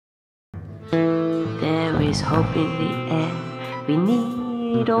There is hope in the air. We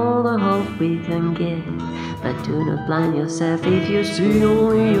need all the hope we can get. But do not blind yourself if you see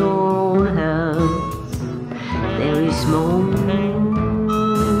only your own hands. There is more.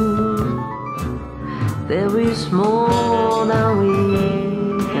 There is more than we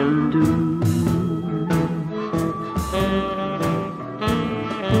can do.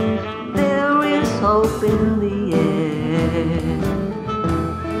 There is hope in the air.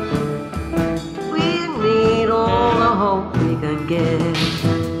 We need all the hope we can get.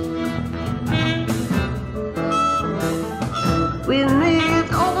 We need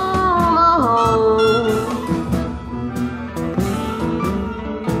all the hope.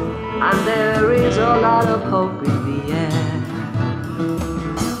 And there is a lot of hope in the air.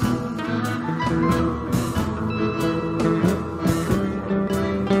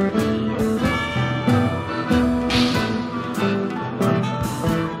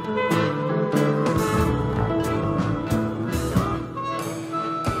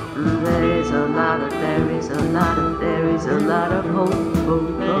 There is a lot of hope,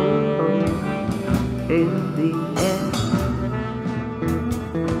 hope, hope, hope in the air.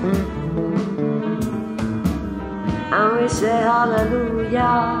 And we say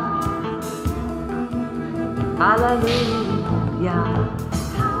hallelujah, hallelujah.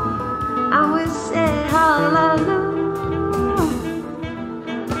 And we say hallelujah,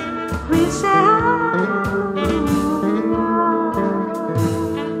 we say hallelujah.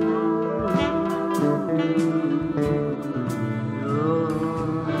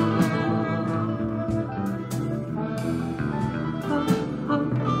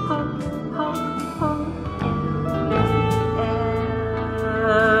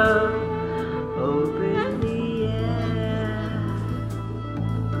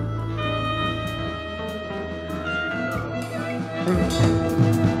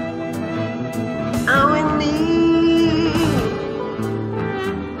 And we need,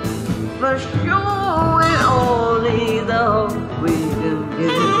 for sure, we all need the hope we can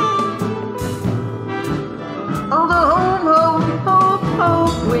give. All the hope, hope, hope,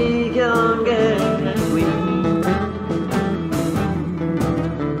 hope we can get. We need.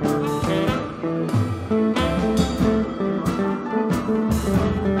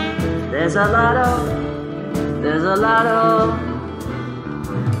 There's a lot of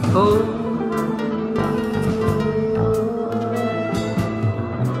hope.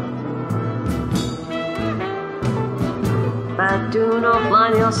 But do not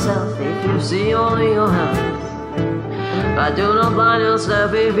blind yourself if you see only your hands. But do not blind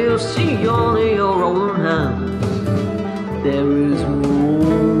yourself if you see only your own hands. There is more.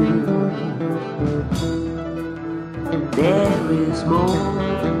 There is more.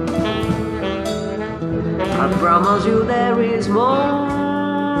 I promise you there is more.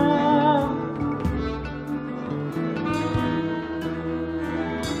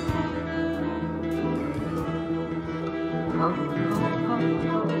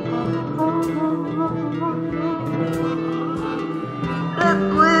 Let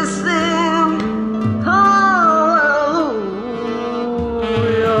me sing hallelujah,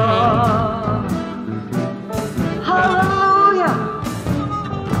 hallelujah,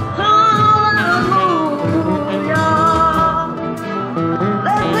 hallelujah.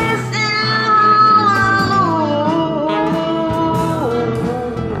 Let me sing hallelujah.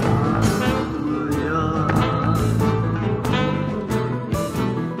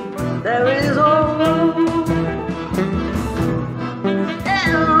 There is hope.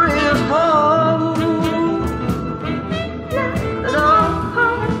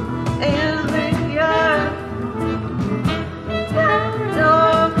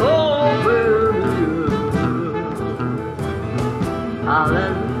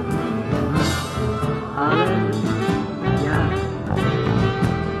 Hallelujah, hallelujah.